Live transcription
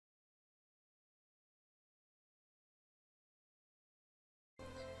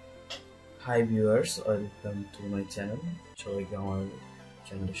Hi viewers, welcome to my channel. সবাইকে আমার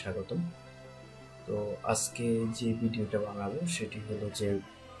চ্যানেলে স্বাগতম। তো আজকে যে ভিডিওটা বানাবো সেটি হলো যে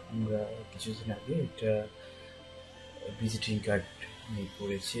আমরা কিছুদিন আগে একটা ভিজিটিং কার্ড মেক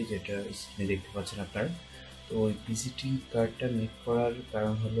করেছি, যেটা স্ক্রিনে দেখতে পাচ্ছেন আপনারা। তো ওই ভিজিটিং কার্ডটা মেক করার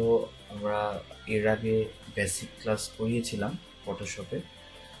কারণ হলো আমরা এর আগে বেসিক ক্লাস করিয়েছিলাম ফটোশপে।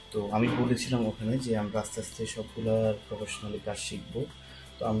 তো আমি বলেছিলাম ওখানে যে আমরা আস্তে আস্তে সবগুলা প্রফেশনালি কাজ শিখবো।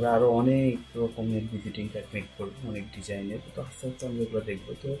 তো আমরা আরও অনেক রকমের ভিজিটিং কার্ড মেক করবো, অনেক ডিজাইনের। তো আস্তে আস্তে আমরা এগুলো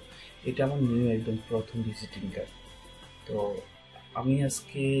দেখবো। তো এটা আমার নিউ একদম প্রথম ভিজিটিং কার্ড। তো আমি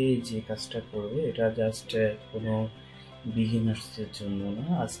আজকে যে কাজটা করবো এটা জাস্ট কোনো বিগিনার্সদের জন্য না।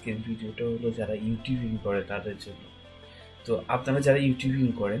 আজকের ভিডিওটা হলো যারা ইউটিউবিং করে তাদের জন্য। তো আপনারা যারা ইউটিউবিং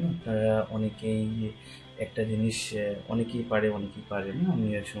করেন আপনারা অনেকেই একটা জিনিস অনেকেই পারে অনেকেই পারে না, আমি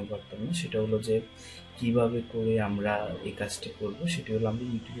একসময় পারতাম না। সেটা হলো যে কিভাবে করে আমরা এই কাজটা করব। সেটা হলো আমরা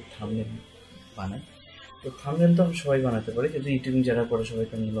ইউটিউবে থাম্বনেল বানাই। তো থাম্বনেল তো আমরা সবাই বানাতে পারি, যদি ইউটিউবিং যারা করে সবাই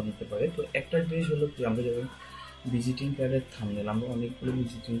থাম্বনেল বানাতে পারে। তো একটা জিনিস হলো কি, আমরা যখন ভিজিটিং কার্ডের থাম্বনেল, আমরা অনেকগুলো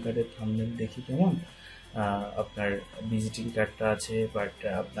ভিজিটিং কার্ডের থাম্বনেল দেখি কেমন আপনার ভিজিটিং কার্ডটা আছে বাট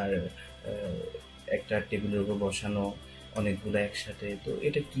আপনার একটা টেবিলের উপর বসানো অনেকগুলো একসাথে। তো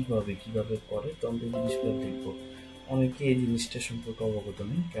এটা কিভাবে করে, তো আমরা এই জিনিসগুলো দেখবো। অনেকে এই জিনিসটা সম্পর্কে অবগত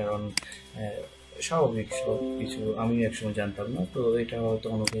নেই, কারণ স্বাভাবিক সব কিছু আমি একসময় জানতাম না। তো এটা হয়তো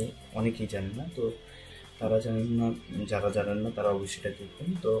অনেকেই জানেন না। তো তারা জানেন না, যারা জানেন না তারা অবশ্যই এটা দেখবেন।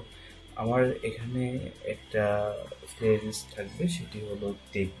 তো আমার এখানে একটা প্লে লিস্ট থাকবে, সেটি হলো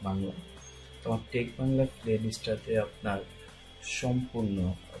টেক বাংলা। তো আমার টেক বাংলা প্লে লিস্টটাতে আপনার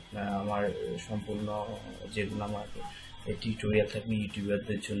আমার সম্পূর্ণ যেগুলো আমার টিউটোরিয়াল থাকবে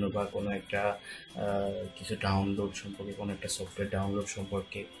ইউটিউবারদের জন্য, বা কোনো একটা কিছু ডাউনলোড সম্পর্কে, কোনো একটা সফটওয়্যার ডাউনলোড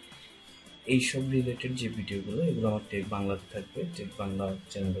সম্পর্কে, এইসব রিলেটেড যে ভিডিওগুলো এগুলো আমার টেক বাংলাতে থাকবে, টেক বাংলা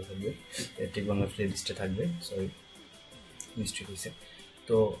চ্যানেলে থাকবে, টেক বাংলা প্লে লিস্টে থাকবে। সরি, মিস্টেক হয়েছে।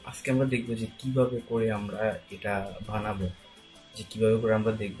 তো আজকে আমরা দেখবো যে কিভাবে করে আমরা এটা বানাবো, যে কিভাবে করে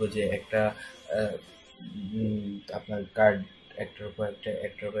আমরা দেখবো যে একটা আপনার কার্ড একটার উপর একটা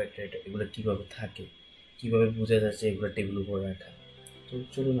এগুলো কিভাবে থাকে, কিভাবে বোঝা যাচ্ছে এগুলো টেবিল উপর রাখা। তো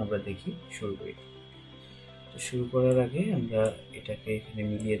চলুন আমরা দেখি, শুরু করি। তো শুরু করার আগে আমরা এটাকে এখানে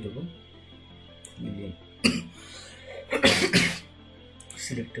মিলিয়ে দেবো। মিলিয়ে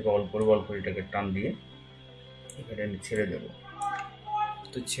সিলেক্ট থেকে অল্প করে এটাকে টান দিয়ে এখানে ছেড়ে দেবো।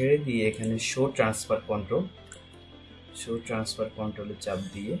 তো ছেড়ে দিয়ে এখানে শো ট্রান্সফার কন্ট্রোলে চাপ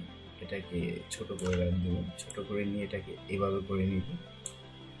দিয়ে এটাকে ছোট করে রাখবো। ছোট করে নিয়ে এটাকে এভাবে করে নিব,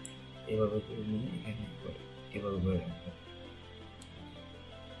 এভাবে করে নিয়ে এখানে এভাবে করে রাখবো।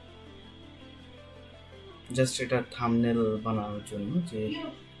 জাস্ট এটা থাম্বনেল বানানোর জন্য, যে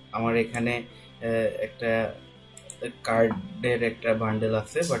আমার এখানে একটা কার্ডের একটা বান্ডেল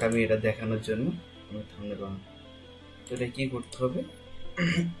আছে, বাট আমি এটা দেখানোর জন্য আমি থাম্বনেল বানাবো। তো এটা কি করতে হবে,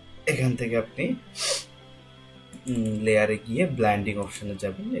 এখান থেকে আপনি লেয়ারে গিয়ে ব্ল্যান্ডিং অপশনে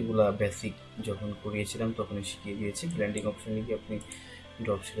যাবেন। এগুলা বেসিক যখন করিয়েছিলাম তখনই শিখিয়ে দিয়েছি। ব্ল্যান্ডিং অপশনে গিয়ে আপনি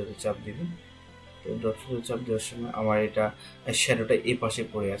ড্রপ শ্যাডোতে চাপ দিবেন। তো ড্রপ শ্যাডোতে চাপ দেওয়ার সময় আমার এটা শ্যাডোটা এ পাশে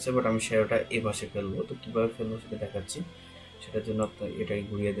পড়ে আছে, বাট আমি শ্যাডোটা এ পাশে ফেলবো। তো কীভাবে ফেলবো সেটা দেখাচ্ছি। সেটার জন্য আপনি এটাকে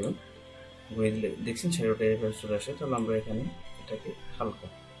ঘুরিয়ে দেবেন। ঘুরিয়ে দিলে দেখছেন শ্যাডোটা এ পাশে চলে আসে। তাহলে আমরা এখানে এটাকে হালকা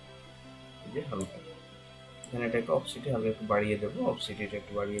এখানে এটাকে অফসেটে হালকা একটু বাড়িয়ে দেবো। অফসেটে এটা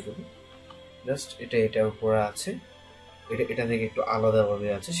একটু বাড়িয়ে দেবো। জাস্ট এটার উপরে আছে, এটা থেকে একটু আলাদাভাবে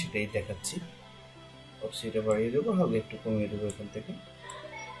আছে, সেটাই দেখাচ্ছি। অফসেটটা বাড়িয়ে দেবো, হালকা একটু কমিয়ে দেবো এখান থেকে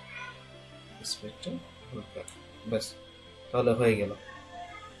স্পেসটা হালকা। ব্যাস, তাহলে হয়ে গেল।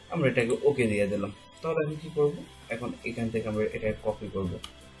 আমরা এটাকে ওকে দিয়ে দিলাম। তাহলে আমি কি করব, এখন এখান থেকে আমরা এটাকে কপি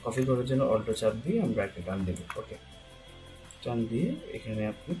করার জন্য অল্টো চাপ দিয়ে আমরা একটা টান দেবো। ওকে, টান দিয়ে এখানে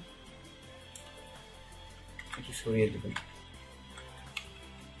আপনি একটু সরিয়ে দেবেন।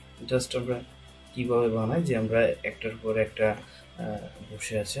 জাস্ট আমরা কিভাবে বানাই, যে আমরা একটার পর একটা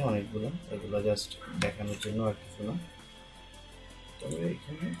বসে আছে অনেকগুলো, এগুলো জাস্ট দেখানোর জন্য আর কিছু না। তবে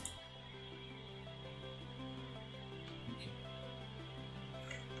এখানে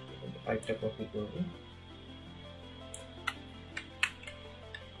আরেকটা কপি করব।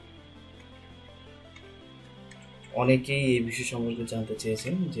 অনেকেই এই বিষয় সম্পর্কে জানতে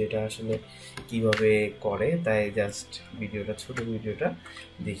চেয়েছেন যে এটা আসলে কিভাবে করে, তাই জাস্ট ছোট ভিডিওটা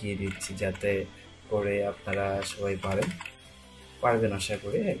দেখিয়ে দিচ্ছি, যাতে করে আপনারা সবাই পারবেন। আশা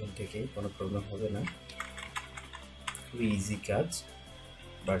করি এখন থেকেই কোনো প্রবলেম হবে না। খুবই ইজি কাজ,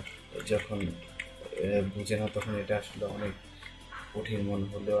 বাট যখন বুঝে না তখন এটা আসলে অনেক কঠিন মনে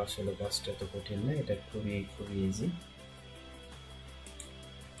হলেও আসলে কাজটা তো কঠিন না, এটা খুবই ইজি।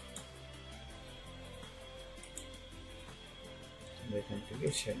 আমরা এখান থেকে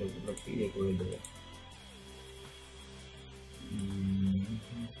শ্যাডোগুলোকে ইয়ে করে দেবো।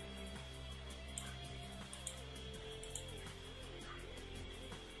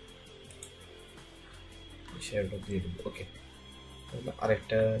 শ্যাডো দিয়ে দেবো। ওকে, তাহলে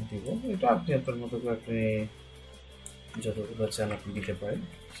আরেকটা দিব। এটা আপনি আপনার মতো করে আপনি যতগুলো চান আপনি দিতে পারেন,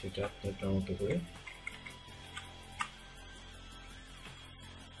 সেটা আপনি আপনার মতো করে।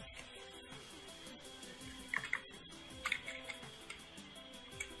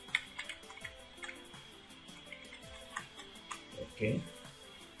 ওকে,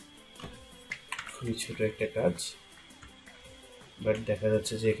 খুবই ছোট একটা কাজ, বাট দেখা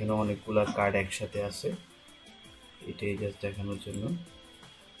যাচ্ছে যে এখানে অনেকগুলা কার্ড একসাথে আছে, এটাই জাস্ট দেখানোর জন্য।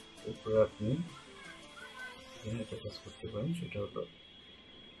 উপরে আপনি একটা কাজ করতে পারেন, সেটা হলো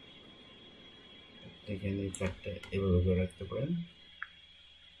এখানে এই কার্ডটা এভাবে করে রাখতে পারেন।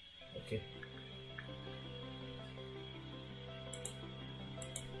 ওকে,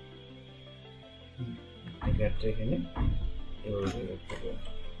 এই কার্ডটা এখানে এভাবে করে রাখতে পারেন।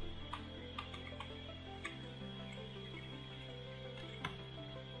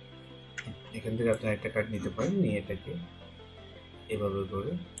 এখান থেকে আপনি একটা কার্ড নিতে পারেন, নিয়ে এটাকে এভাবে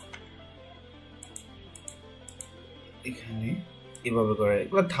করে এখানে এভাবে করে,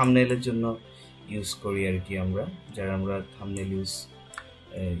 এগুলো থাম্বনেইলের জন্য ইউজ করি আর কি। আমরা যারা আমরা থাম্বনেইল ইউজ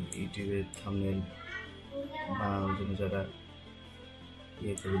ইউটিউবের থাম্বনেইল বানানোর জন্য যারা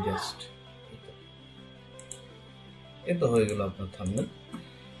ইয়ে করি, জাস্ট এ তো হয়ে গেল আপনার থাম্বনেইল।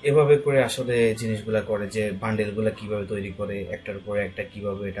 এভাবে করে আসলে জিনিসগুলা করে, যে বান্ডেলগুলা কিভাবে তৈরি করে, একটার পরে একটা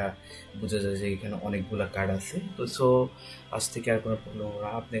কিভাবে এটা বোঝা যায় যে এখানে অনেকগুলা কার্ড আছে। তো সো আজ থেকে আর কোনো প্রবলেম হবে না,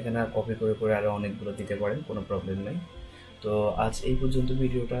 আপনি এখানে কপি করে করে আরো অনেকগুলো দিতে পারেন, কোনো প্রবলেম নেই। তো আজ এই পর্যন্ত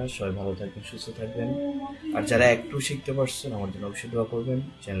ভিডিওটা। সবাই ভালো থাকবেন, সুস্থ থাকবেন। আর যারা একটু শিখতে পারছেন আমার জন্য অবশ্যই দোয়া করবেন।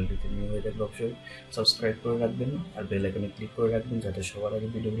 চ্যানেলটিতে নিউ হয়ে থাকলে অবশ্যই সাবস্ক্রাইব করে রাখবেন, আর বেল আইকনে ক্লিক করে রাখবেন যাতে সবার আগে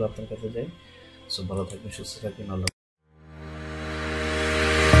ভিডিওগুলো আপনার কাছে যায়। সো ভালো থাকবেন, সুস্থ থাকবেন, আল্লাহ।